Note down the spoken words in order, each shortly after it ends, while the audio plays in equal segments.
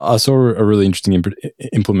I saw a really interesting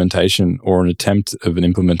implementation or an attempt of an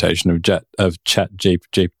implementation of Chat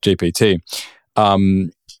GPT.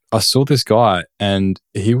 I saw this guy and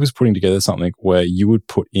he was putting together something where you would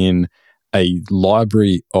put in a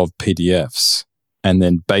library of PDFs, and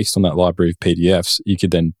then based on that library of PDFs, you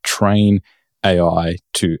could then train AI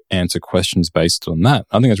to answer questions based on that.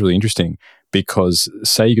 I think that's really interesting because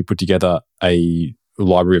say you could put together a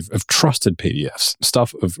library of trusted PDFs,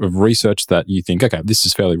 stuff of research that you think, okay, this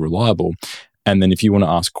is fairly reliable. And then if you want to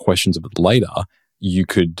ask questions of it later, you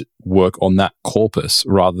could work on that corpus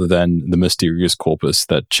rather than the mysterious corpus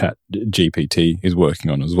that Chat GPT is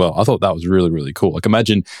working on as well. I thought that was really, really cool. Like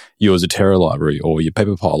imagine your Zotero library or your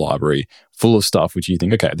Paperpile library full of stuff which you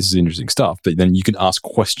think, okay, this is interesting stuff, but then you can ask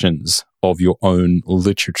questions of your own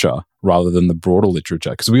literature rather than the broader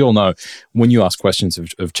literature. Because we all know when you ask questions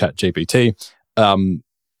of Chat GPT,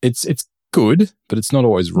 it's good, but it's not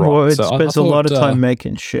always right. Well, it spends a lot of time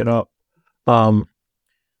making shit up.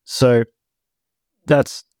 So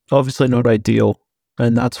that's obviously not ideal,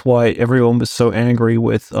 and that's why everyone was so angry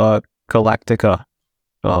with Galactica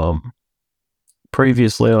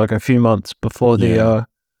previously, like a few months before the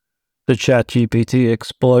Chat GPT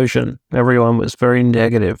explosion. Everyone was very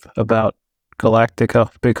negative about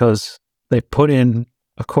Galactica because they put in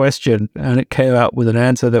a question and it came out with an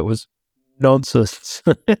answer that was nonsense.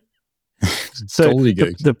 So totally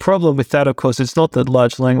the problem with that, of course, it's not that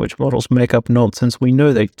large language models make up nonsense. We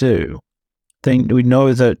know they do. We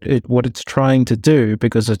know that what it's trying to do,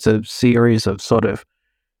 because it's a series of sort of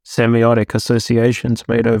semiotic associations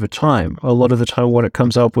made over time. A lot of the time what it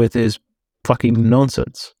comes up with is fucking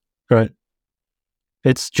nonsense, right?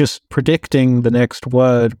 It's just predicting the next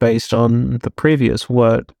word based on the previous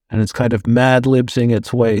word, and it's kind of mad libsing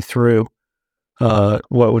its way through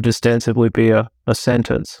what would ostensibly be a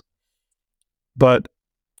sentence. But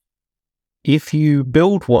if you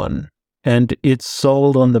build one and it's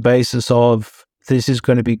sold on the basis of this is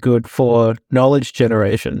going to be good for knowledge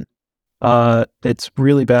generation, it's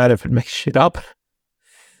really bad if it makes shit up.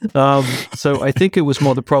 So I think it was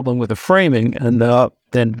more the problem with the framing, and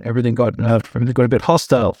then everything got a bit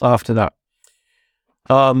hostile after that.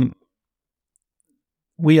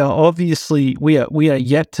 We are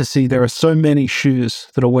yet to see. There are so many shoes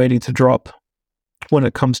that are waiting to drop when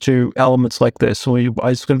it comes to elements like this. So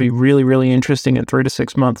it's going to be really, really interesting in 3 to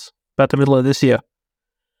 6 months, about the middle of this year,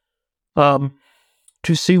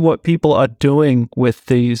 to see what people are doing with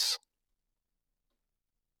these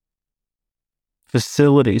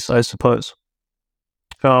facilities, I suppose.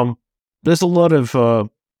 There's a lot of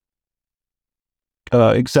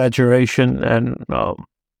exaggeration and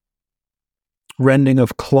rending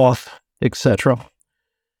of cloth, etc.,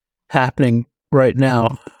 happening right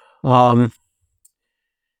now. And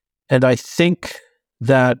I think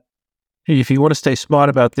that if you want to stay smart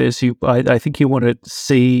about this, I think you want to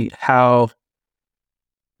see how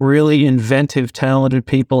really inventive, talented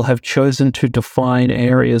people have chosen to define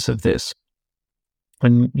areas of this.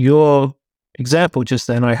 And your example just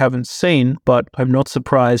then I haven't seen, but I'm not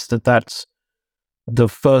surprised that that's the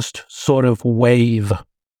first sort of wave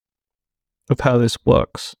of how this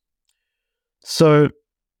works. So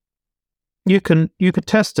you can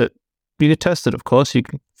test it. You can test it, of course. You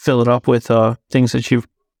can fill it up with things that you've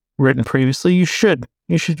written previously. We should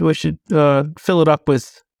fill it up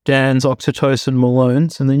with Dan's oxytocin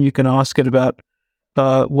Malone's, and then you can ask it about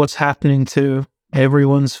what's happening to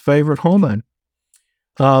everyone's favorite hormone.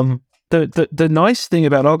 The nice thing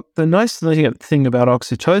about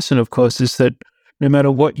oxytocin, of course, is that no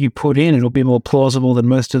matter what you put in, it'll be more plausible than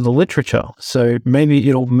most of the literature. So maybe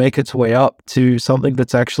it'll make its way up to something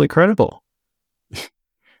that's actually credible.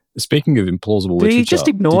 Speaking of implausible literature, he just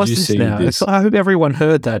ignores this now. I hope everyone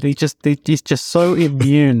heard that. He's just so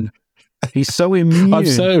immune. He's so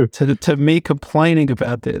immune to me complaining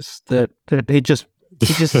about this that he just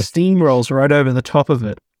steamrolls right over the top of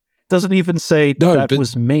it. Doesn't even say that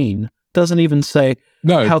was mean. Doesn't even say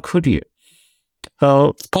how could you?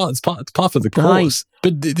 It's part of the course.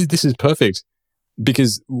 But this is perfect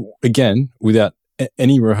because, again, without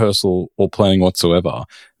any rehearsal or planning whatsoever,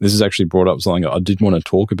 this has actually brought up something I did want to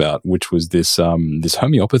talk about, which was this this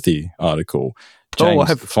homeopathy article. James,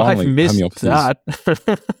 I've missed that.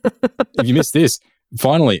 If you missed this,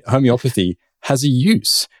 finally, homeopathy has a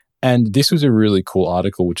use. And this was a really cool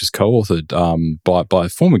article, which is co-authored by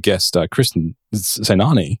former guest Kristen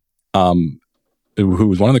Senani, who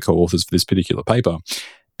was one of the co-authors for this particular paper.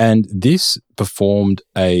 And this performed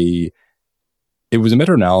it was a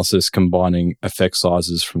meta-analysis combining effect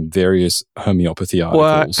sizes from various homeopathy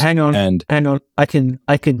articles. Well, hang on. I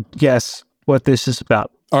can guess what this is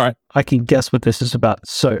about. All right. I can guess what this is about.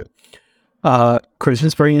 So,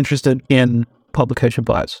 Kristen's very interested in publication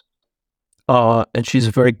bias. And she's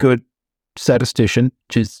a very good statistician.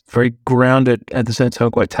 She's very grounded at the same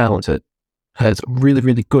time, quite talented. Has a really,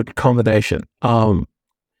 really good combination.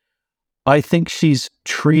 I think she's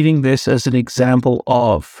treating this as an example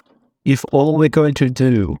of, if all we're going to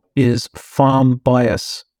do is farm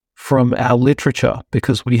bias from our literature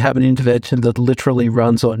because we have an intervention that literally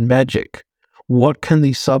runs on magic, what can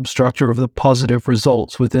the substructure of the positive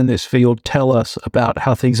results within this field tell us about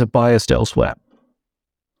how things are biased elsewhere?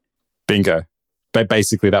 Bingo. But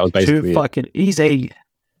basically, that was basically too fucking easy.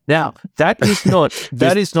 Now, that is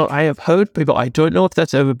not, I have heard people, I don't know if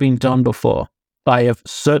that's ever been done before. I have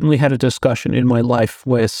certainly had a discussion in my life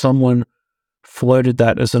where someone floated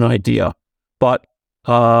that as an idea, but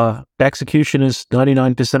execution is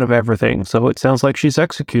 99% of everything. So it sounds like she's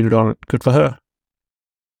executed on it. Good for her.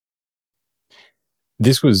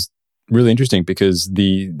 This was really interesting because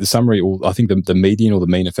the summary, or I think the median or the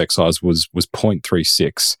mean effect size was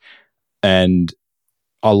 0.36. And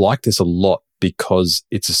I like this a lot because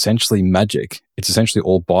it's essentially magic. It's essentially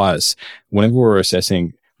all bias. Whenever we're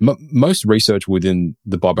assessing, most research within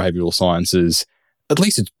the biobehavioral sciences, at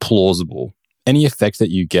least it's plausible. Any effect that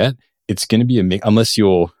you get, it's going to be unless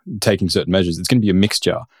you're taking certain measures, it's going to be a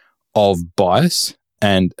mixture of bias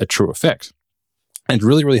and a true effect. And it's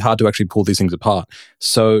really, really hard to actually pull these things apart.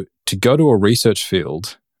 So to go to a research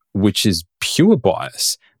field, which is pure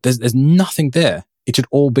bias, there's nothing there. It should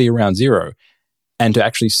all be around zero. And to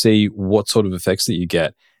actually see what sort of effects that you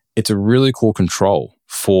get, it's a really cool control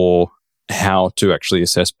for how to actually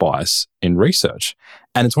assess bias in research.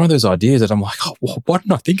 And it's one of those ideas that I'm like, oh, why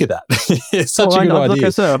didn't I think of that? It's such a good idea. Like I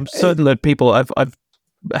said, I'm certain that people, I've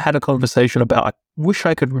had a conversation about, I wish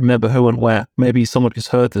I could remember who and where. Maybe someone who's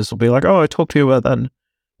heard this will be like, oh, I talked to you about that in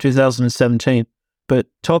 2017. But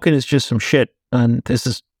talking is just some shit. And this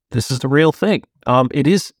is the real thing. It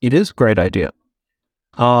is a great idea.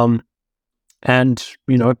 And,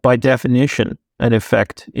 by definition, an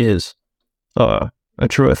effect is a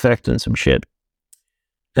true effect and some shit.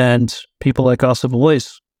 And people like us have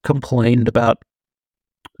always complained about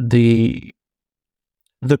the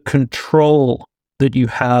control that you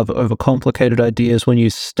have over complicated ideas when you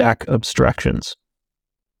stack abstractions.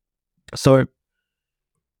 So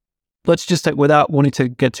let's just take, without wanting to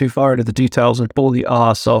get too far into the details and bore the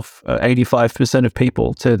arse off 85% of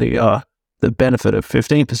people to the benefit of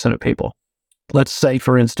 15% of people. Let's say,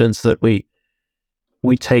 for instance, that we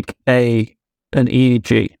take an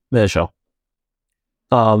EEG measure,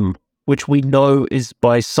 which we know is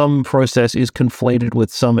by some process is conflated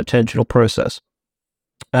with some attentional process.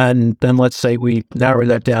 And then let's say we narrow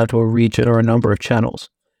that down to a region or a number of channels.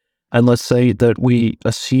 And let's say that we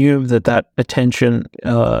assume that attention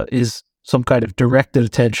is some kind of directed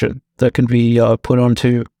attention that can be put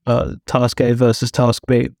onto task A versus task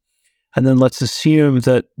B. And then let's assume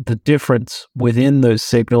that the difference within those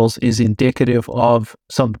signals is indicative of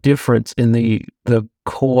some difference in the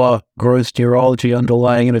core gross neurology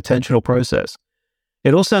underlying an attentional process.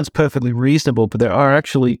 It all sounds perfectly reasonable, but there are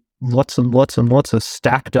actually lots and lots and lots of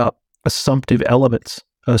stacked up assumptive elements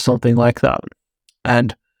or something like that.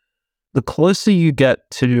 And the closer you get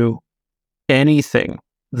to anything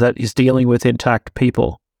that is dealing with intact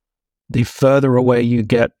people, the further away you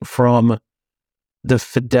get from the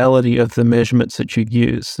fidelity of the measurements that you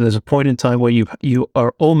use. There's a point in time where you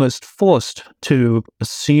are almost forced to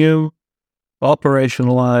assume,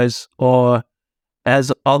 operationalize, or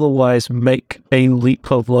as otherwise make a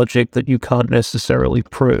leap of logic that you can't necessarily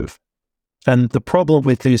prove. And the problem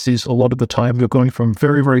with this is a lot of the time you're going from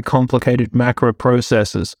very, very complicated macro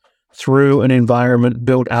processes through an environment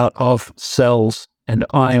built out of cells and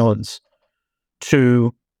ions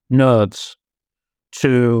to nerves,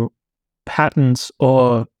 to patterns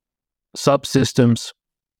or subsystems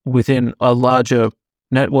within a larger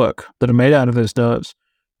network that are made out of those nerves,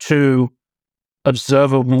 to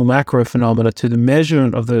observable macro phenomena, to the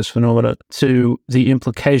measurement of those phenomena, to the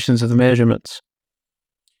implications of the measurements.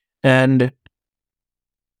 And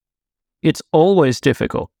it's always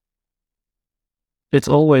difficult. It's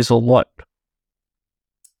always a lot.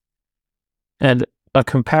 And a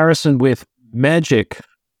comparison with magic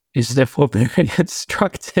is therefore very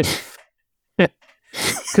instructive.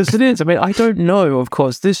 Because it is. I mean, I don't know, of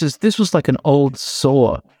course. This was like an old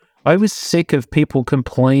sore. I was sick of people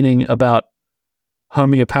complaining about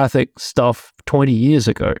homeopathic stuff 20 years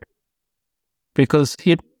ago. Because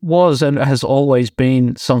it was and has always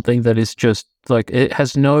been something that is just like, it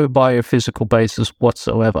has no biophysical basis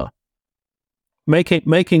whatsoever.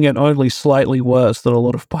 making it only slightly worse than a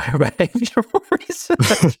lot of biobehavioral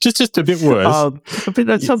research. just a bit worse.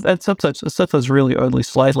 And sometimes really only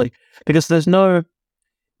slightly, because there's no.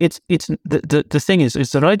 It's the thing is,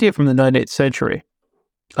 it's an idea from the 19th century,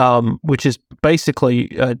 which is basically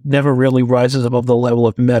never really rises above the level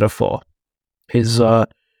of metaphor.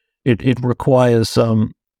 It requires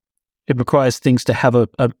things to have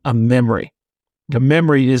a memory. A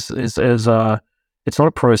memory is it's not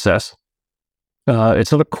a process.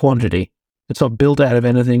 It's not a quantity. It's not built out of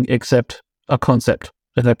anything except a concept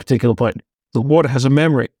at that particular point. The water has a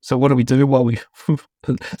memory. So what do we do? Well,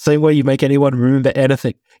 same way you make anyone remember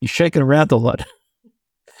anything. You shake it around a lot.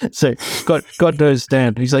 So God knows,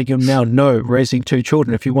 Dan. He's like, you now know, raising two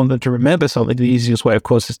children, if you want them to remember something, the easiest way, of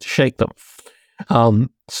course, is to shake them.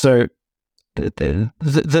 So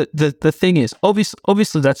the thing is,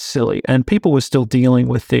 obviously that's silly, and people were still dealing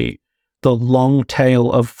with the long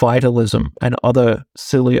tail of vitalism and other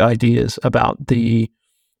silly ideas about the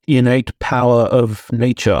innate power of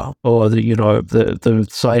nature, or the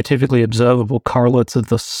scientifically observable correlates of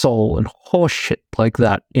the soul and horseshit like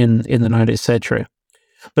that in the 19th century.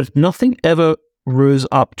 But nothing ever rose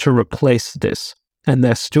up to replace this, and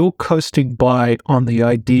they're still coasting by on the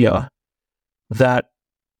idea that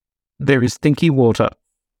there is stinky water,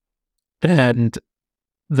 and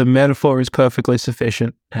the metaphor is perfectly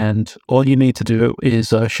sufficient, and all you need to do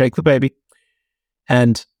is shake the baby,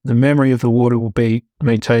 and the memory of the water will be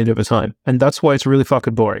maintained over time. And that's why it's really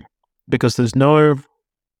fucking boring, because there's nothing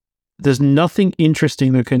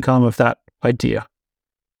interesting that can come of that idea.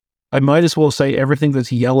 I might as well say everything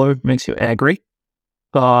that's yellow makes you angry,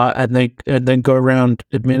 and then go around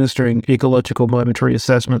administering ecological momentary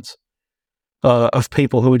assessments of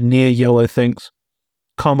people who are near yellow things,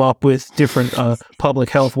 come up with different public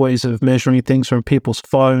health ways of measuring things from people's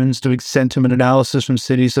phones, doing sentiment analysis from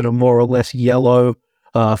cities that are more or less yellow,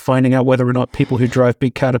 finding out whether or not people who drive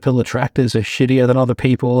big Caterpillar tractors are shittier than other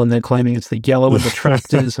people, and then claiming it's the yellow in the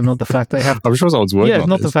tractors and not the fact they have to, I'm sure someone's working on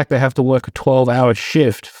not this. the fact they have to work a 12-hour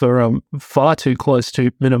shift for far too close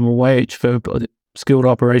to minimum wage for skilled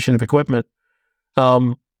operation of equipment.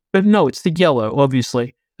 But no, it's the yellow,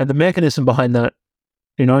 obviously. And the mechanism behind that,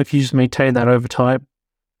 if you just maintain that over time,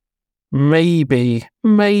 maybe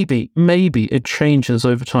it changes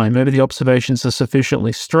over time. Maybe the observations are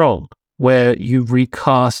sufficiently strong where you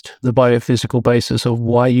recast the biophysical basis of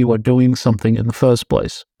why you are doing something in the first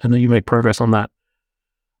place, and then you make progress on that.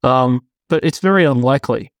 But it's very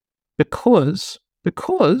unlikely, because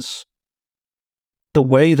the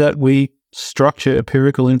way that we structure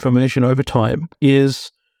empirical information over time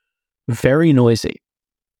is very noisy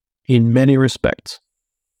in many respects.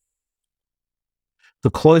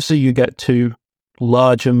 The closer you get to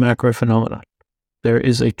larger macro phenomena, there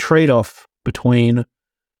is a trade-off between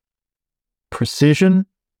precision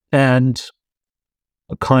and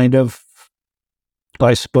a kind of,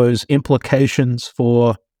 I suppose, implications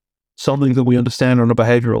for something that we understand on a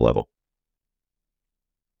behavioral level.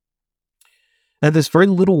 And there's very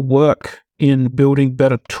little work in building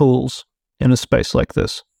better tools in a space like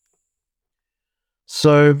this.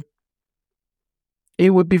 So it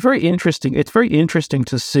would be very interesting. It's very interesting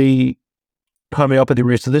to see homeopathy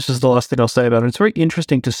research. This is the last thing I'll say about it. It's very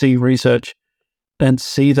interesting to see research and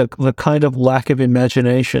see the kind of lack of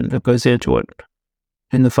imagination that goes into it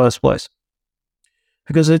in the first place.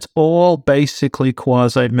 Because it's all basically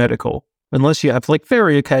quasi-medical. Unless you have,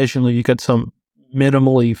 very occasionally you get some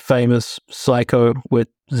minimally famous psycho with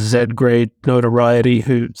Z-grade notoriety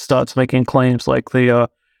who starts making claims like the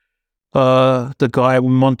guy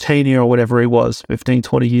Montaigne or whatever he was 15,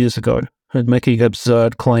 20 years ago, and making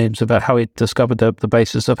absurd claims about how he discovered the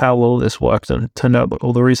basis of how all this worked, and it turned out that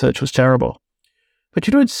all the research was terrible. But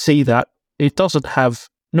you don't see that. It doesn't have,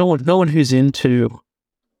 no one who's into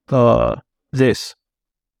this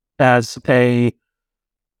as a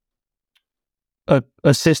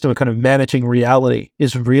system of kind of managing reality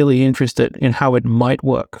is really interested in how it might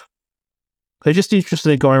work. They're just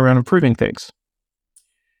interested in going around improving things.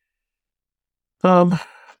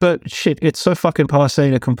 But shit, it's so fucking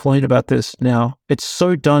passé to complain about this now. It's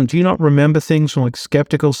so done. Do you not remember things from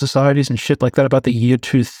skeptical societies and shit like that about the year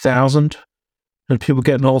 2000? And people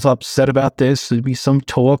getting all upset about this. There'd be some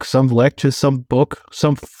talk, some lecture, some book,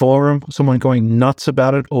 some forum, someone going nuts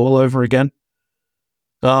about it all over again.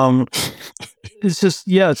 It's just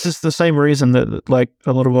the same reason that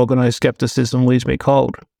a lot of organized skepticism leaves me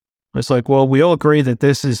cold. It's well, we all agree that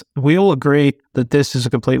this is a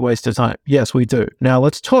complete waste of time. Yes, we do. Now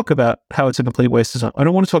let's talk about how it's a complete waste of time. I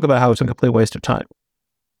don't want to talk about how it's a complete waste of time.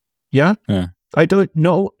 Yeah? Yeah. I don't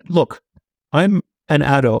know. Look, I'm an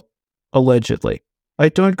adult, allegedly. I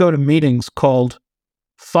don't go to meetings called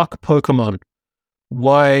 "Fuck Pokemon,"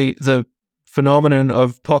 why the phenomenon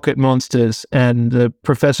of pocket monsters and the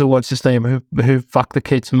professor, what's his name, who fucked the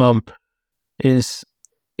kid's mum, is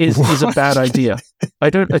a bad idea. I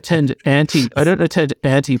don't attend anti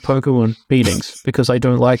Pokemon meetings because I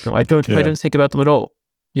don't like them. I don't think about them at all.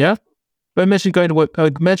 Yeah. But imagine going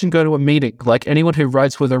to a meeting, like anyone who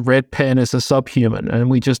writes with a red pen is a subhuman, and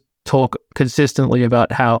we just talk consistently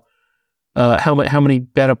about how many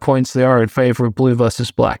better points there are in favor of blue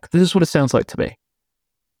versus black. This is what it sounds like to me.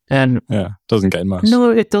 And doesn't gain much.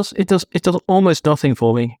 No, it does almost nothing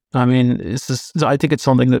for me. I mean, I think it's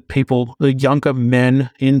something that people, the younger men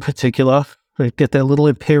in particular, they get their little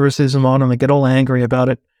empiricism on and they get all angry about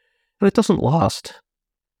it, but it doesn't last.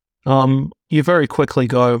 You very quickly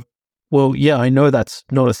go, well, yeah, I know that's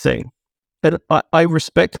not a thing. And I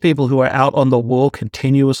respect people who are out on the wall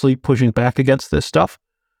continuously pushing back against this stuff.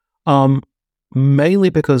 Mainly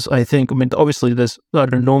because I think, obviously there's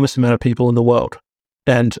an enormous amount of people in the world,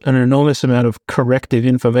 and an enormous amount of corrective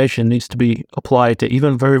information needs to be applied to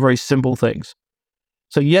even very, very simple things.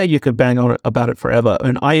 So yeah, you could bang on about it forever.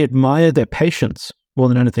 And I admire their patience more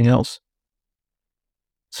than anything else.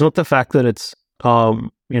 It's not the fact that it's,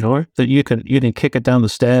 that you can kick it down the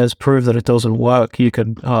stairs, prove that it doesn't work. You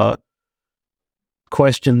can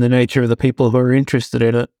question the nature of the people who are interested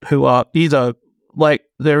in it, who are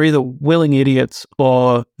they're either willing idiots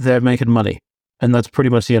or they're making money. And that's pretty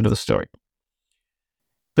much the end of the story.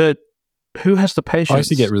 But who has the patience? I used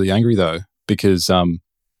to get really angry though, because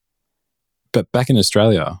but back in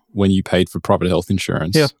Australia, when you paid for private health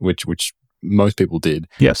insurance, which most people did,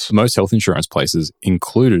 yes, most health insurance places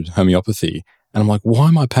included homeopathy. And I'm like, why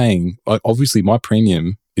am I paying? Obviously, my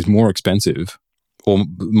premium is more expensive, or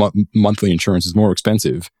my monthly insurance is more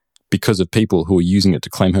expensive because of people who are using it to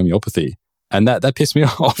claim homeopathy. And that pissed me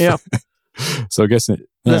off. Yeah. So I guess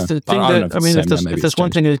that's the thing if there's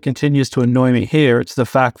one thing that continues to annoy me here, it's the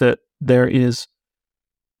fact that there is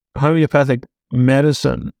homeopathic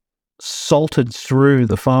medicine salted through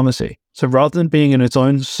the pharmacy. So rather than being in its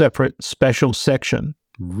own separate special section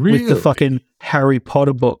with the fucking Harry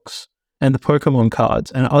Potter books and the Pokemon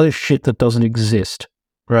cards and other shit that doesn't exist,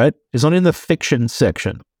 right? It's not in the fiction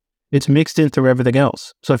section. It's mixed in through everything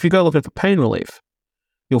else. So if you go look at the pain relief,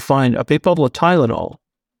 you'll find a big bottle of Tylenol,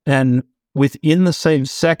 and within the same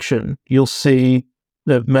section, you'll see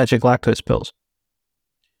the magic lactose pills.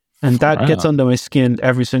 And that gets under my skin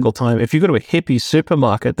every single time. If you go to a hippie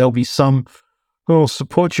supermarket, there'll be some,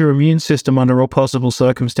 support your immune system under all possible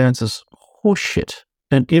circumstances. Horseshit.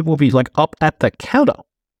 And it will be like up at the counter.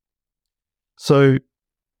 So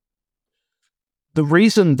the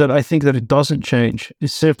reason that I think that it doesn't change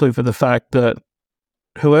is simply for the fact that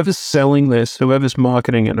whoever's selling this, whoever's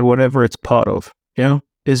marketing it, or whatever it's part of,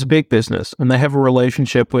 is a big business, and they have a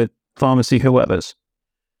relationship with pharmacy whoever's.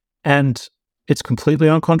 And it's completely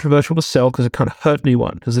uncontroversial to sell because it can't hurt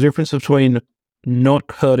anyone. There's a difference between not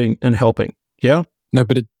hurting and helping. Yeah? No,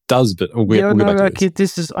 but it does, but we'll get back to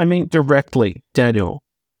this. This is, directly, Daniel.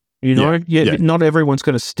 Not everyone's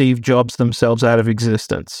going to Steve Jobs themselves out of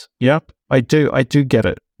existence. Yeah? I do get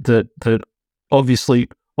it. That obviously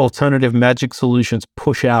alternative magic solutions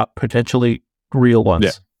push out potentially real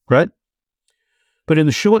ones, right? But in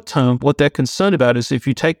the short term, what they're concerned about is if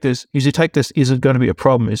you take this, is it going to be a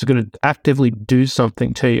problem? Is it going to actively do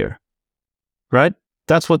something to you? Right?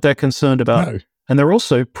 That's what they're concerned about. No. And they're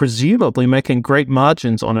also presumably making great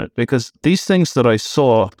margins on it, because these things that I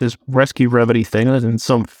saw, this rescue remedy thing in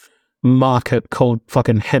some market called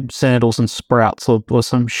fucking hemp sandals and sprouts or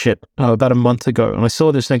some shit about a month ago. And I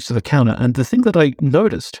saw this next to the counter. And the thing that I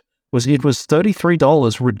noticed was it was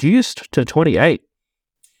 $33 reduced to $28.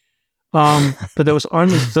 But there was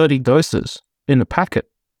only 30 doses in the packet.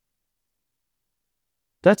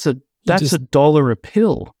 That's $1 a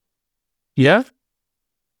pill. Yeah?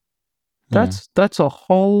 That's a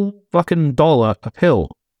whole fucking $1 a pill.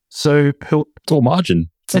 So it's all margin.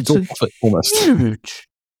 It's all profit almost. Huge.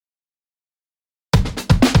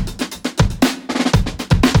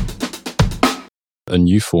 A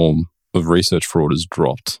new form of research fraud has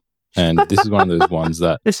dropped. And this is one of those ones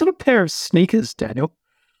that... It's not a pair of sneakers, Daniel.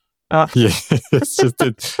 It's just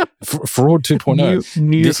fraud 2.0.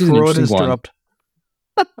 New fraud has dropped.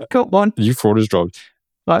 Come on. New fraud has dropped.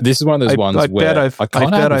 This is one of those ones where I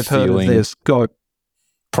kind of have a feeling... heard of this. Go.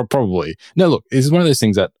 Probably. No, look, this is one of those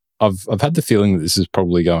things that I've had the feeling that this is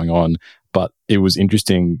probably going on, but it was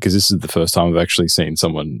interesting because this is the first time I've actually seen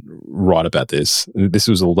someone write about this. This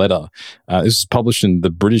was a letter. This was published in the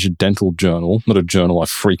British Dental Journal, not a journal I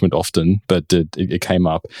frequent often, but it came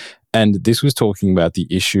up. And this was talking about the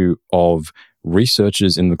issue of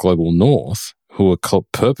researchers in the global north who are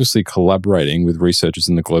purposely collaborating with researchers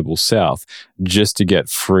in the global south just to get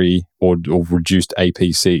free or reduced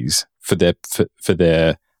APCs for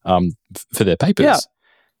their papers.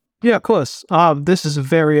 Yeah, of course. This is a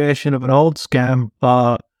variation of an old scam.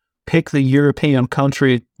 Pick the European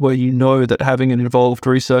country where you know that having an involved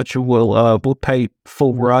researcher will pay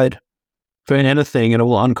full ride for anything, and it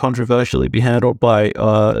will uncontroversially be handled by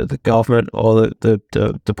the government or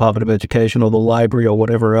the Department of Education or the library or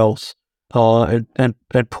whatever else, and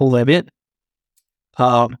pull them in.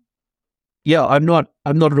 Yeah, I'm not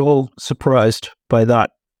at all surprised by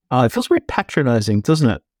that. It feels very patronizing, doesn't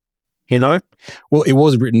it? You know? Well, it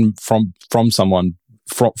was written from someone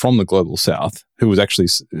from the global south who was actually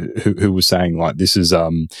who was saying, like, this is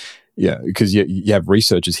because you have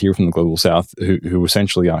researchers here from the global south who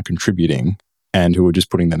essentially are contributing and who are just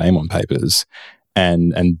putting their name on papers,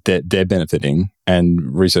 and they're benefiting, and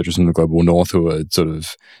researchers from the global north who are sort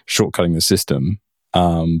of shortcutting the system.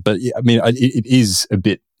 But yeah, I mean, it is a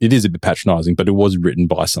bit patronizing, but it was written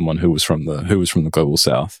by someone who was from the global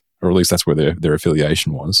south, or at least that's where their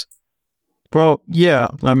affiliation was. Well, yeah,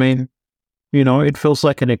 I mean, it feels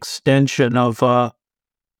like an extension of, we're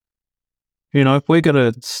going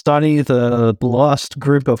to study the last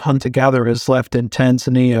group of hunter-gatherers left in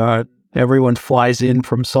Tanzania. Everyone flies in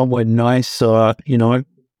from somewhere nice, got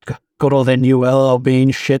all their new LL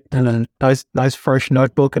Bean shit and a nice fresh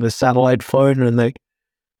notebook and a satellite phone, and they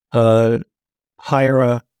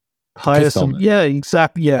hire some, yeah,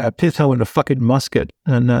 exactly, yeah, a pith and a fucking musket,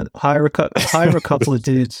 and hire a couple of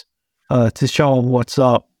dudes to show them what's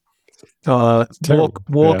up.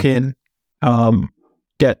 Walk in,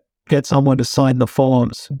 get someone to sign the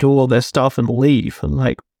forms, do all their stuff, and leave. And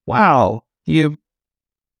like, wow, you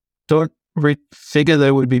don't figure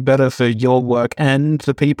that would be better for your work and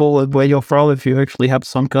the people where you're from if you actually have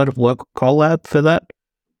some kind of local collab for that.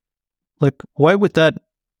 Like, why would that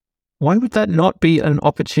not be an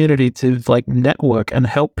opportunity to like network and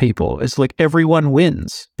help people? It's like everyone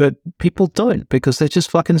wins, but people don't because they're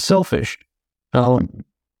just fucking selfish.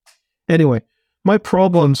 Anyway, my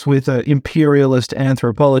problems with imperialist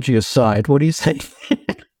anthropology aside, what do you say?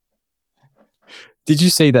 Did you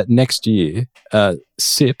see that next year,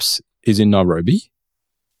 SIPS is in Nairobi?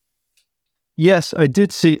 Yes, I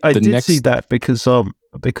did see. I did see that because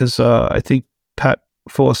I think Pat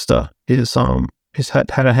Forster is had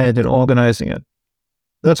a hand in organizing it.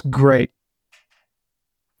 That's great.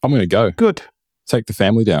 I'm going to go. Good. Take the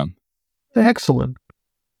family down. Excellent.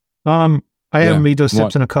 I haven't been to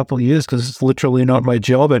SIPS in a couple of years because it's literally not my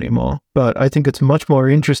job anymore. But I think it's much more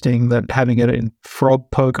interesting than having it in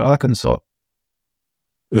Frog Poke, Arkansas.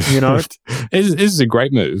 This is a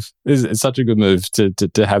great move. It's such a good move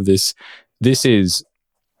to have this. This is,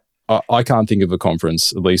 I can't think of a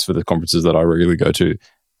conference, at least for the conferences that I regularly go to,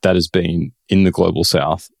 that has been in the global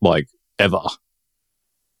south like ever.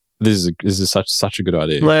 This is such a good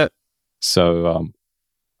idea. So,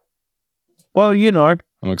 well, I'm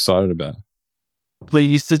excited about it.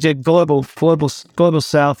 Please, the global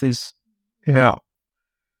south is, yeah.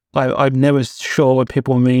 I'm never sure what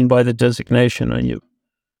people mean by the designation, and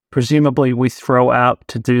presumably we throw out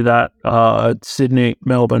to do that Sydney,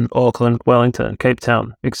 Melbourne, Auckland, Wellington, Cape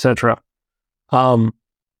Town, etc. And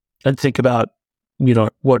think about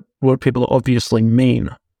what people obviously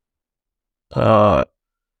mean. I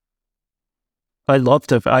love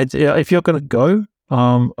to. If you're going to go,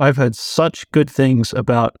 I've heard such good things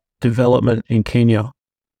about development in Kenya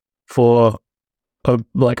for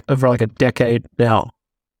over a decade now,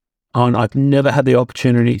 and I've never had the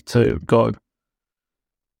opportunity to go.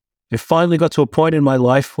 I finally got to a point in my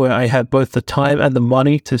life where I had both the time and the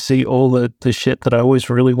money to see all the shit that I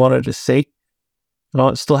always really wanted to see.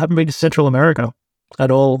 I still haven't been to Central America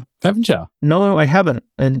at all. Haven't you? No, I haven't.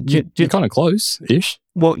 And you're kind of close-ish.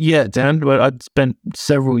 Well, yeah, Dan, but I'd spent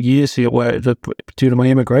several years here where, due to my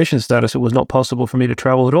immigration status, it was not possible for me to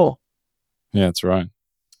travel at all. Yeah, that's right.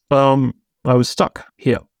 I was stuck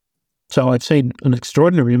here. So I've seen an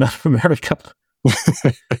extraordinary amount of America.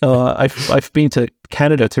 I've been to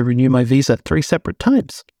Canada to renew my visa 3 separate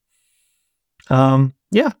times.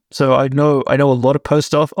 Yeah, so I know a lot of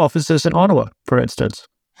post offices in Ottawa, for instance.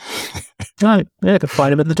 I could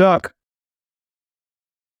find them in the dark.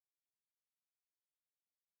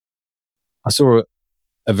 I saw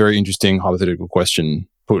a very interesting hypothetical question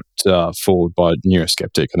put forward by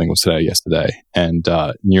Neuroskeptic, I think it was today or yesterday, and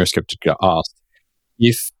Neuroskeptic asked,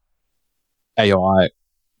 if AI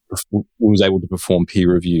was able to perform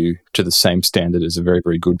peer review to the same standard as a very,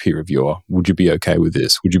 very good peer reviewer, would you be okay with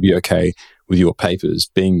this? Would you be okay with your papers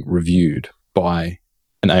being reviewed by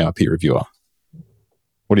an AI peer reviewer?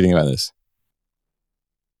 What do you think about this?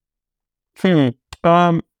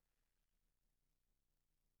 Um,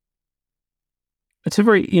 it's a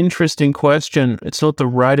very interesting question. It's not the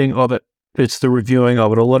writing of it; it's the reviewing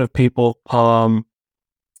of it. A lot of people are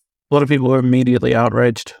immediately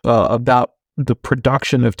outraged about the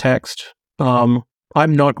production of text. I'm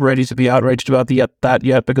not ready to be outraged about that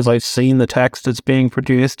yet because I've seen the text that's being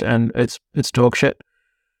produced and it's dog shit.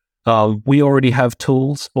 We already have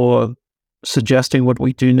tools for suggesting what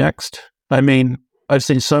we do next. I mean, I've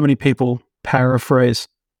seen so many people paraphrase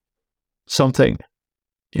something.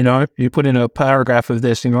 You put in a paragraph of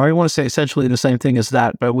this, I want to say essentially the same thing as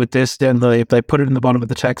that, but with this, then they put it in the bottom of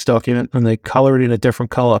the text document and they color it in a different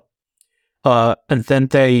color. And then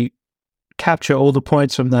they capture all the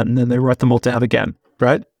points from that and then they write them all down again,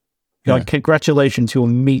 right? Yeah. Like, congratulations, you'll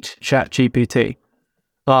meet ChatGPT.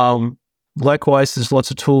 Likewise, there's lots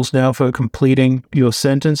of tools now for completing your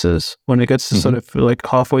sentences when it gets to sort of like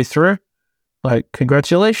halfway through. Like,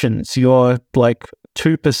 congratulations, you're like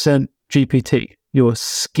 2% GPT. You're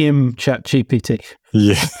skim ChatGPT.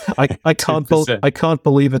 Yeah. I can't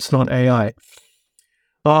believe it's not AI.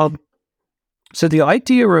 So the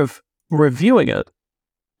idea of reviewing it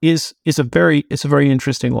is a very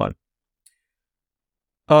interesting one.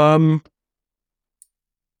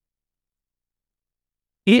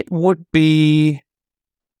 It would be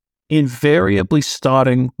invariably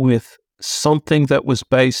starting with something that was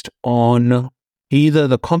based on either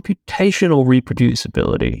the computational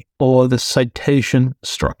reproducibility or the citation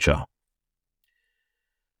structure.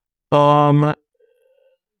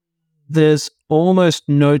 There's almost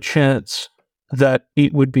no chance that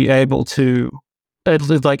it would be able to,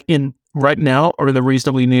 like in right now or in the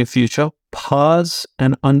reasonably near future, parse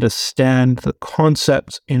and understand the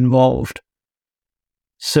concepts involved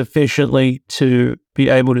sufficiently to be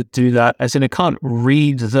able to do that, as in it can't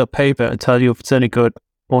read the paper and tell you if it's any good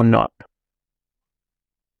or not.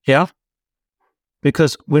 Yeah?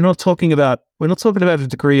 Because we're not talking about a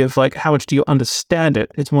degree of like how much do you understand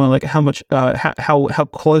it. It's more like how much how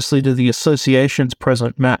closely do the associations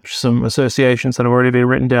present match some associations that have already been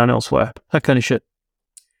written down elsewhere. That kind of shit.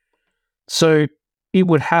 So it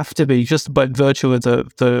would have to be, just by virtue of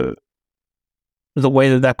the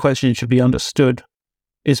way that question should be understood,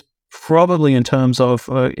 is probably in terms of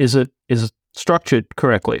is it structured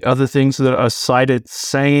correctly? Are the things that are cited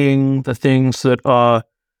saying the things that are,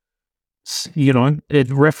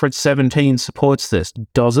 it reference 17 supports this.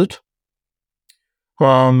 Does it?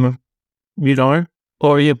 Or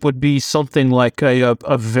it would be something like a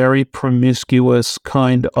very promiscuous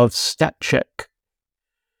kind of stat check.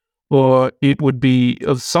 Or it would be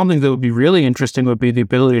something that would be really interesting would be the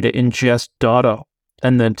ability to ingest data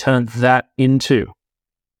and then turn that into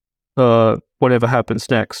whatever happens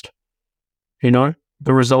next. The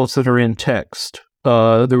results that are in text.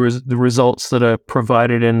 The results that are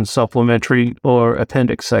provided in supplementary or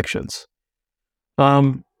appendix sections.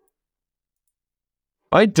 I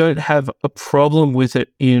don't have a problem with it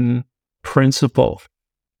in principle,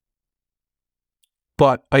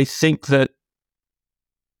 but I think that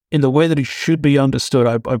in the way that it should be understood,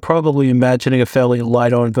 I'm probably imagining a fairly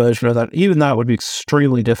light-on version of that. Even that would be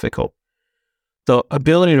extremely difficult. The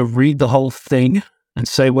ability to read the whole thing and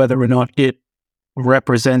say whether or not it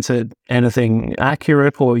represented anything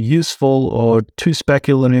accurate or useful or too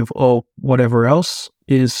speculative or whatever else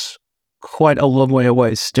is quite a long way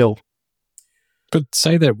away still. But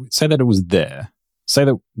say that it was there. Say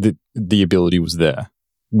that the ability was there.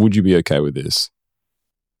 Would you be okay with this?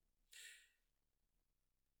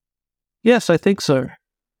 Yes, I think so.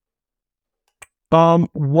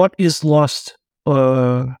 What is lost?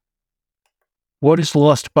 What is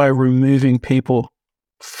lost by removing people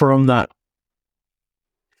from that?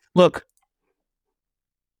 Look,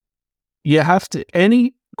 you have to,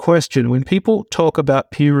 any question, when people talk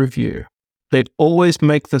about peer review, they always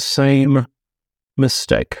make the same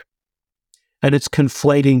mistake. And it's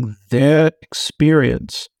conflating their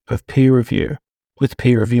experience of peer review with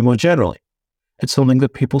peer review more generally. It's something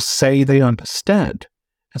that people say they understand.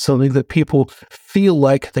 It's something that people feel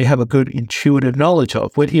like they have a good intuitive knowledge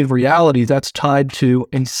of, when in reality that's tied to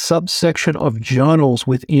a subsection of journals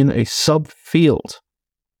within a subfield.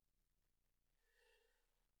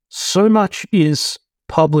 So much is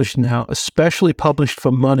published now, especially published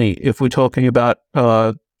for money. If we're talking about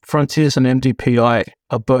Frontiers and MDPI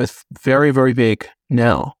are both very, very big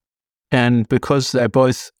now. And because they're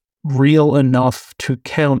both real enough to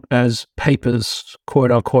count as papers,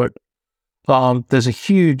 quote unquote, there's a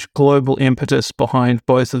huge global impetus behind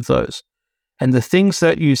both of those. And the things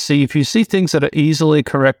that you see, if you see things that are easily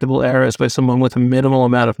correctable errors by someone with a minimal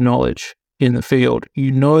amount of knowledge in the field,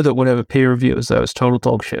 you know that whatever peer review is there is total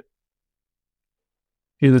dog shit.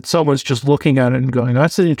 That someone's just looking at it and going,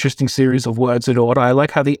 that's an interesting series of words in order. I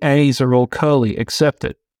like how the A's are all curly, accept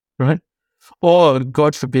it, right? Or,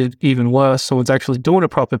 God forbid, even worse, someone's actually doing a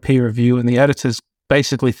proper peer review and the editor's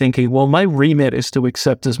basically thinking, well, my remit is to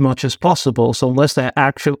accept as much as possible, so unless they're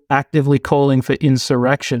actively calling for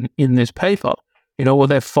insurrection in this paper, or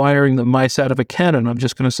they're firing the mice out of a cannon, I'm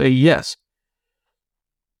just going to say yes.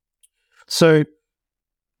 So,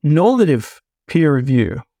 normative peer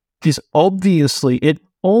review is obviously, it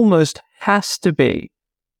almost has to be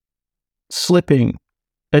slipping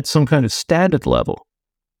at some kind of standard level,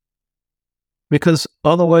 because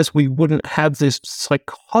otherwise we wouldn't have this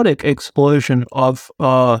psychotic explosion of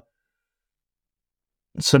sort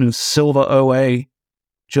of silver OA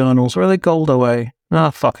journals, or are they gold OA?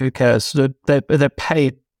 Fuck, who cares? They're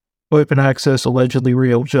paid open access, allegedly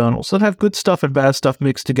real journals that have good stuff and bad stuff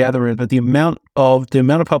mixed together in, but the amount of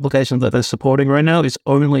publications that they're supporting right now is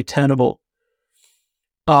only tenable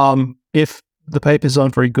if the papers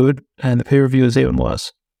aren't very good and the peer review is even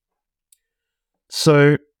worse.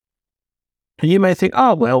 So you may think,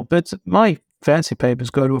 oh, well, but my fancy papers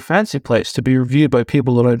go to a fancy place to be reviewed by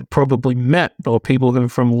people that I've probably met, or people who are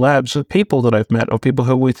from labs of people that I've met, or people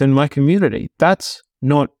who are within my community. That's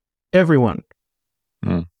not everyone.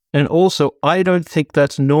 And also, I don't think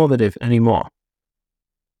that's normative anymore.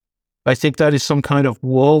 I think that is some kind of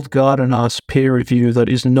walled garden-ass peer review that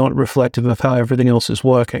is not reflective of how everything else is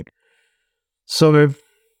working. So,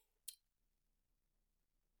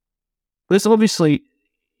 there's obviously,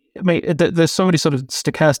 there's so many sort of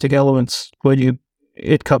stochastic elements when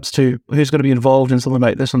it comes to who's going to be involved in something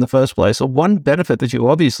like this in the first place. So one benefit that you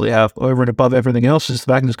obviously have over and above everything else is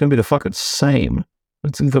the fact that it's going to be the fucking same.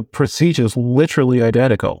 The procedure is literally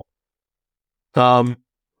identical. I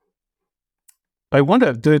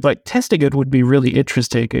wonder, dude, testing it would be really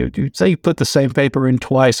interesting. You'd say you put the same paper in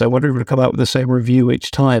twice. I wonder if it would come out with the same review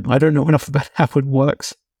each time. I don't know enough about how it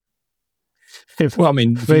works. If you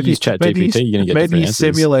use ChatGPT, you're going to get maybe different answers.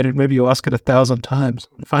 Simulated. Maybe you ask it 1,000 times.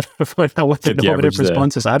 Find out what the normative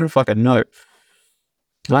response is. I don't fucking know.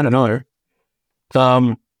 I don't know.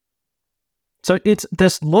 So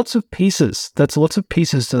there's lots of pieces. That's lots of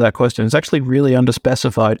pieces to that question. It's actually really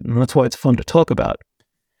underspecified, and that's why it's fun to talk about.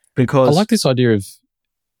 Because I like this idea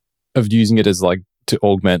of using it as to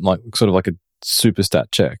augment sort of like a super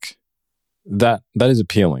stat check. That is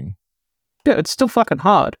appealing. Yeah, it's still fucking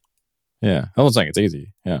hard. Yeah, I'm not saying it's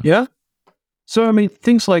easy. Yeah. Yeah. So I mean,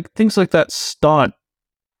 things like that start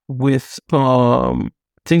with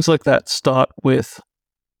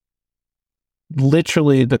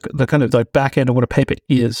literally the kind of back end of what a paper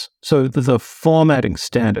is. So the formatting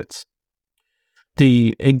standards,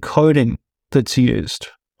 the encoding that's used,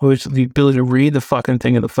 which the ability to read the fucking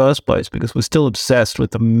thing in the first place, because we're still obsessed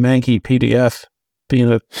with the manky PDF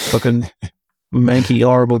being a fucking manky,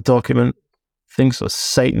 horrible document. Things are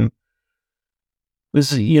Satan.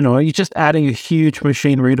 This, you're just adding a huge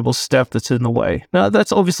machine-readable step that's in the way. Now,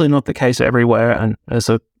 that's obviously not the case everywhere, and there's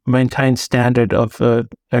a maintained standard of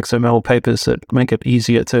XML papers that make it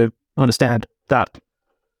easier to understand that.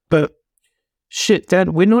 But shit,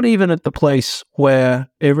 Dad, we're not even at the place where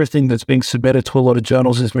everything that's being submitted to a lot of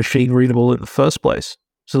journals is machine-readable in the first place.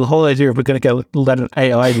 So the whole idea of we're going to let an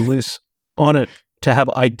AI loose on it to have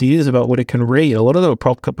ideas about what it can read, a lot of them are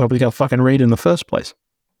probably going to fucking read in the first place.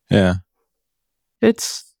 Yeah.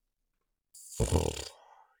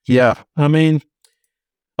 Yeah, I mean,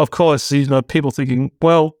 of course, people thinking,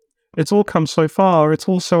 well, it's all come so far, it's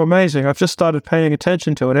all so amazing, I've just started paying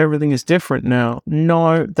attention to it, everything is different now.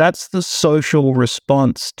 No, that's the social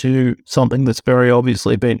response to something that's very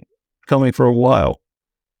obviously been coming for a while.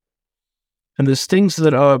 And there's things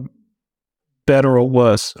that are better or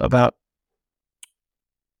worse about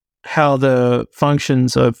how the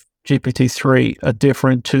functions of GPT-3 are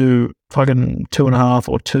different to fucking 2.5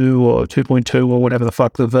 or 2 or 2.2 or whatever the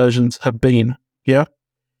fuck the versions have been, yeah?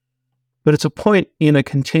 But it's a point in a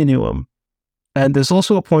continuum. And there's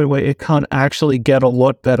also a point where it can't actually get a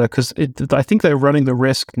lot better, because I think they're running the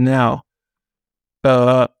risk now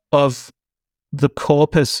of the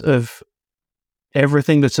corpus of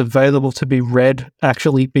everything that's available to be read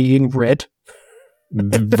actually being read.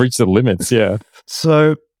 Reach the limits, yeah.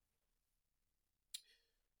 So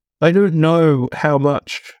I don't know how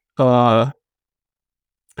much further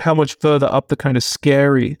up the kind of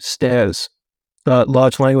scary stairs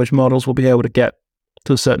large language models will be able to get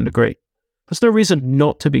to a certain degree. There's no reason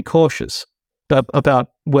not to be cautious about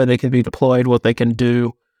where they can be deployed, what they can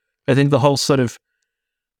do. I think the whole sort of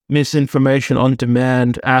misinformation on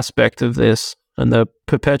demand aspect of this and the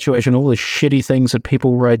perpetuation of all the shitty things that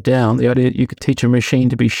people write down, the idea that you could teach a machine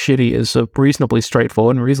to be shitty is reasonably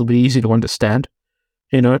straightforward and reasonably easy to understand.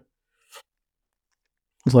 You know,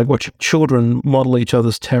 it's like watching children model each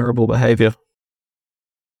other's terrible behavior.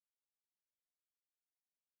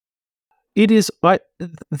 It is,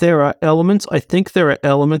 there are elements, I think there are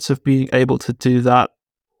elements of being able to do that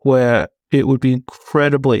where it would be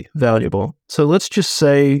incredibly valuable. So let's just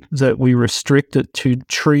say that we restrict it to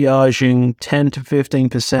triaging 10 to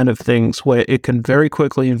 15% of things where it can very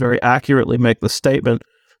quickly and very accurately make the statement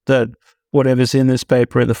that whatever's in this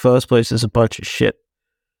paper in the first place is a bunch of shit.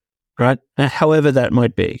 Right? And however that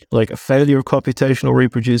might be, like a failure of computational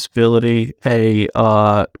reproducibility,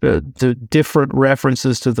 the different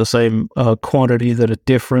references to the same quantity that are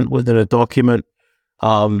different within a document,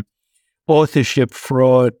 authorship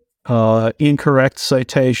fraud, incorrect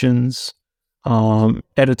citations,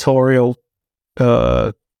 editorial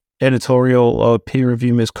peer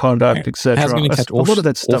review misconduct, etc. How's it going to catch a lot of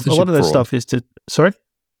that stuff? A lot of that stuff is to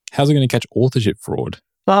How's it going to catch authorship fraud?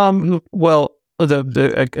 Well.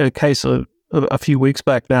 A case a few weeks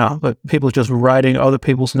back now, but people just writing other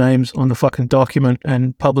people's names on the fucking document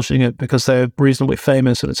and publishing it because they're reasonably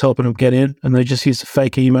famous and it's helping them get in, and they just use a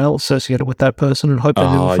fake email associated with that person and hope they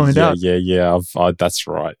never find out. Yeah. That's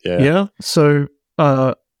right. Yeah. Yeah. So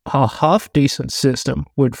a half decent system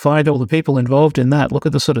would find all the people involved in that, look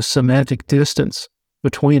at the sort of semantic distance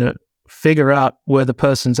between it, figure out where the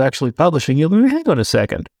person's actually publishing. You'll be, hang on a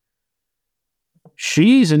second.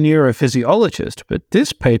 She's a neurophysiologist, but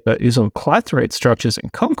this paper is on clathrate structures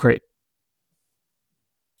in concrete.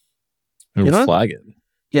 Flag it.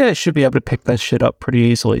 Yeah, it should be able to pick that shit up pretty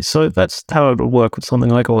easily. So that's how it would work with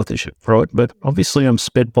something like authorship fraud. But obviously, I'm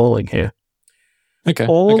spitballing here. Okay.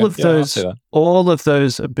 All of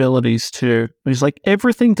those abilities to, it's like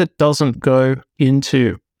everything that doesn't go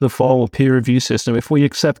into the formal peer review system. If we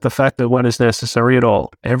accept the fact that one is necessary at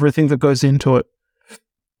all, everything that goes into it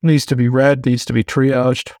needs to be read, needs to be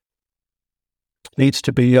triaged, needs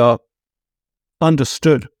to be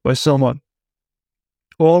understood by someone.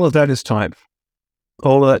 All of that is time.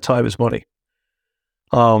 All of that time is money.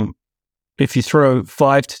 If you throw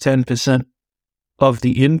 5 to 10% of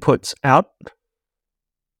the inputs out,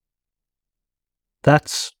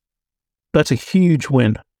 that's a huge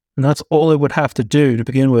win. And that's all it would have to do to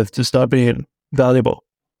begin with to start being valuable.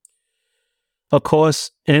 Of course,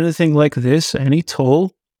 anything like this, any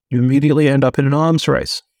tool, you immediately end up in an arms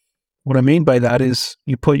race. What I mean by that is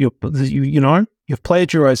you put you've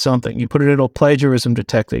plagiarized something, you put it in a plagiarism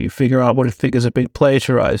detector, you figure out what figures have been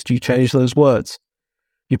plagiarized, you change those words,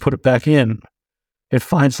 you put it back in, it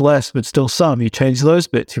finds less but still some, you change those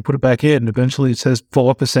bits, you put it back in, eventually it says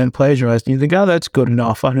 4% plagiarized, and you think, oh, that's good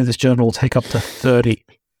enough, I know this journal will take up to 30.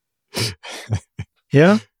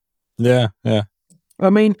 Yeah? Yeah. I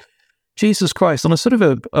mean, Jesus Christ, on a sort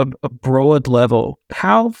of a broad level,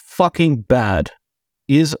 how fucking bad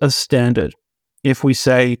is a standard if we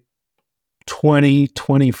say 20,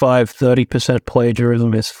 25, 30%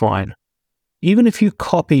 plagiarism is fine? Even if you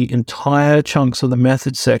copy entire chunks of the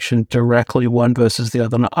method section directly one versus the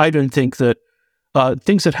other, and I don't think that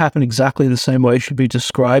things that happen exactly the same way should be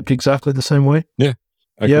described exactly the same way. Yeah.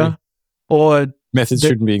 Okay. Yeah. Or methods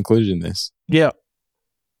shouldn't be included in this. Yeah.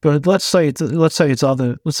 But let's say it's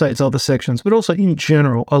other sections, but also in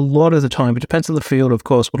general, a lot of the time, it depends on the field, of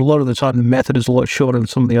course, but a lot of the time the method is a lot shorter than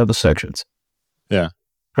some of the other sections. Yeah.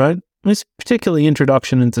 Right? It's particularly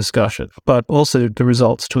introduction and discussion, but also the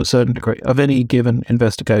results to a certain degree of any given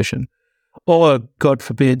investigation. Or, God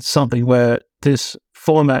forbid, something where this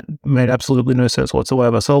format made absolutely no sense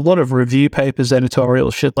whatsoever. So a lot of review papers,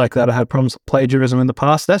 editorials, shit like that, I had problems with plagiarism in the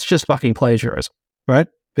past. That's just fucking plagiarism, right?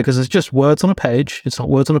 Because it's just words on a page. It's not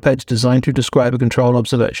words on a page designed to describe a controlled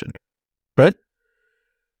observation, right?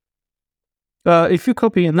 If you're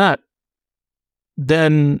copying that,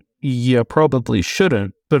 then you probably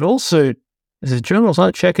shouldn't. But also, the journals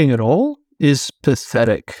aren't checking at all is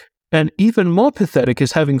pathetic. And even more pathetic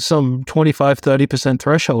is having some 25, 30%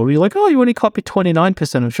 threshold where you're like, oh, you only copied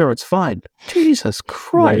 29%. I'm sure it's fine. Jesus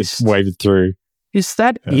Christ. Waved through. Is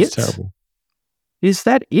that it? That's terrible. Is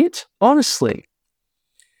that it? Honestly.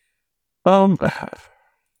 Yeah,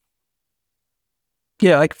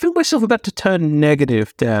 I feel myself about to turn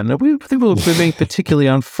negative, Dan. I think we're being particularly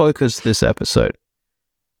unfocused this episode.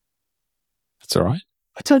 That's all right.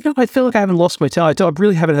 I don't know. I feel like I haven't lost my temper. I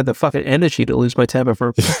really haven't had the fucking energy to lose my temper for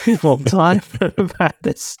a very long time about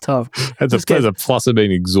this stuff. There's a plus of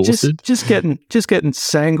being exhausted. Just getting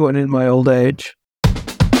sanguine in my old age.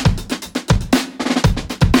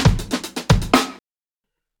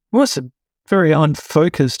 Was a very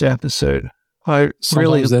unfocused episode.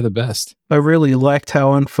 Sometimes they're the best. I really liked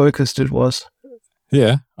how unfocused it was.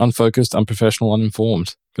 Yeah, unfocused, unprofessional,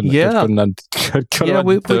 uninformed. Yeah.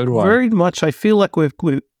 We third one. Very much. I feel like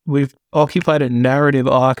we've occupied a narrative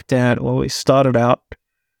arc, Dan, where we started out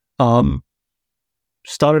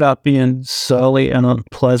being surly and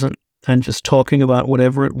unpleasant and just talking about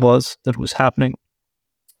whatever it was that was happening.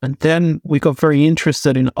 And then we got very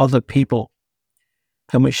interested in other people.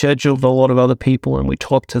 And we scheduled a lot of other people and we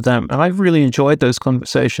talked to them. And I really enjoyed those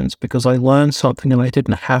conversations because I learned something and I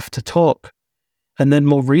didn't have to talk. And then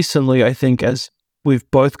more recently, I think as we've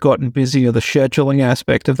both gotten busier, the scheduling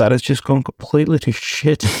aspect of that has just gone completely to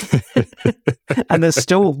shit. And there's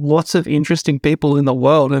still lots of interesting people in the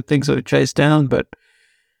world and things that are chased down. But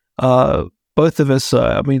both of us,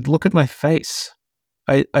 I mean, look at my face.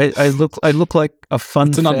 I look like a fun.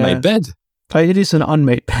 It's an unmade bed. It is an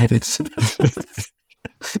unmade bed.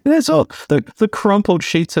 There's all the crumpled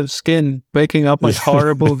sheets of skin making up my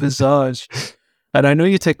horrible visage. And I know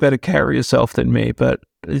you take better care of yourself than me, but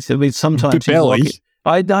I mean, sometimes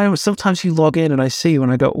sometimes you log in and I see you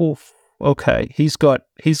and I go, oh, okay, he's got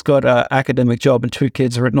an academic job and 2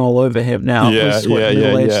 kids written all over him now. Yeah,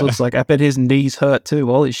 middle age looks like. I bet his knees hurt too.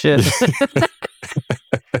 Holy shit.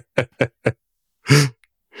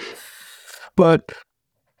 But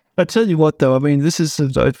I tell you what, though, I mean, this is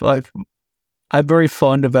I'm very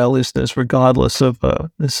fond of our listeners, regardless of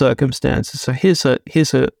the circumstances. So here's a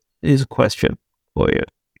question for you.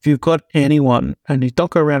 If you've got anyone, and you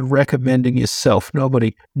don't go around recommending yourself,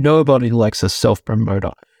 nobody likes a self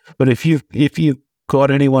promoter. But if you've got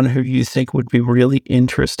anyone who you think would be really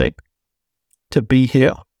interesting to be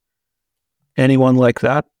here, anyone like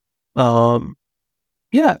that,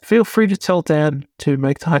 yeah, feel free to tell Dan to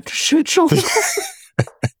make time to schedule.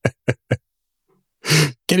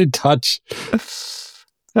 Get in touch.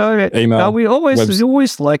 All right. Email. We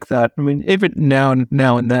always like that. I mean, even now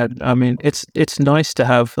and then. I mean, it's nice to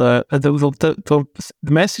have the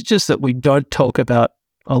messages that we don't talk about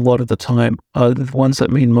a lot of the time are the ones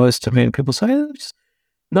that mean most to me. And people say, it's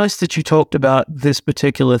nice that you talked about this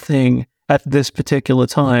particular thing at this particular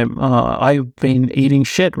time. I've been eating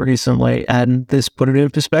shit recently, and this put it in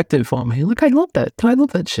perspective for me. Look, I love that. I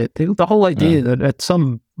love that shit. The whole idea that at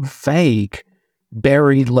some vague,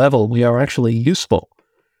 buried level, we are actually useful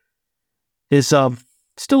is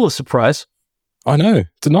still a surprise. I know.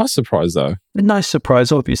 It's a nice surprise, though. A nice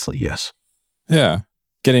surprise, obviously, yes. Yeah.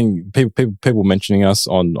 Getting people mentioning us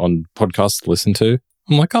on podcasts to listen to.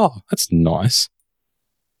 I'm like, oh, that's nice.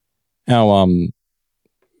 Our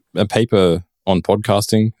a paper on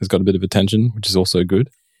podcasting has got a bit of attention, which is also good.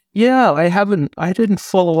 Yeah, I didn't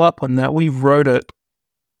follow up on that. We wrote it.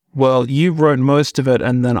 Well, you wrote most of it,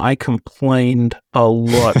 and then I complained a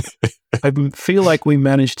lot. I feel like we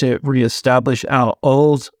managed to reestablish our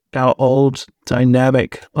old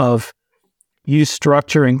dynamic of you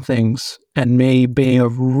structuring things and me being a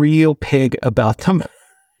real pig about them.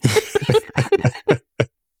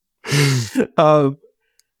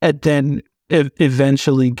 And then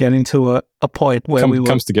eventually getting to a point where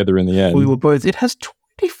comes together in the end. We were both. It has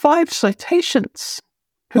 25 citations.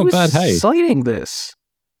 Who is citing this?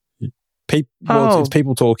 It's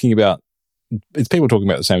people talking about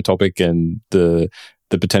the same topic and the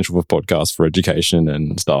potential for podcasts for education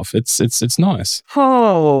and stuff. It's nice.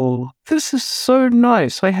 Oh, this is so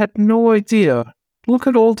nice. I had no idea. Look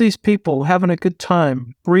at all these people having a good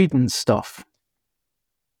time reading stuff.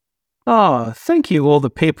 Ah, thank you, all the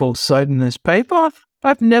people citing this paper.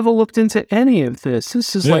 I've never looked into any of this.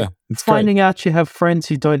 This is like finding out you have friends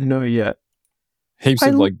you don't know yet. Heaps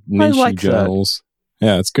of niche journals. That.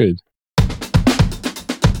 Yeah, it's good.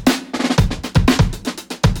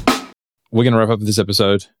 We're going to wrap up this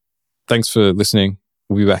episode. Thanks for listening.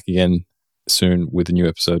 We'll be back again soon with a new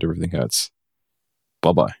episode of Everything Hurts.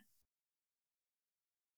 Bye-bye.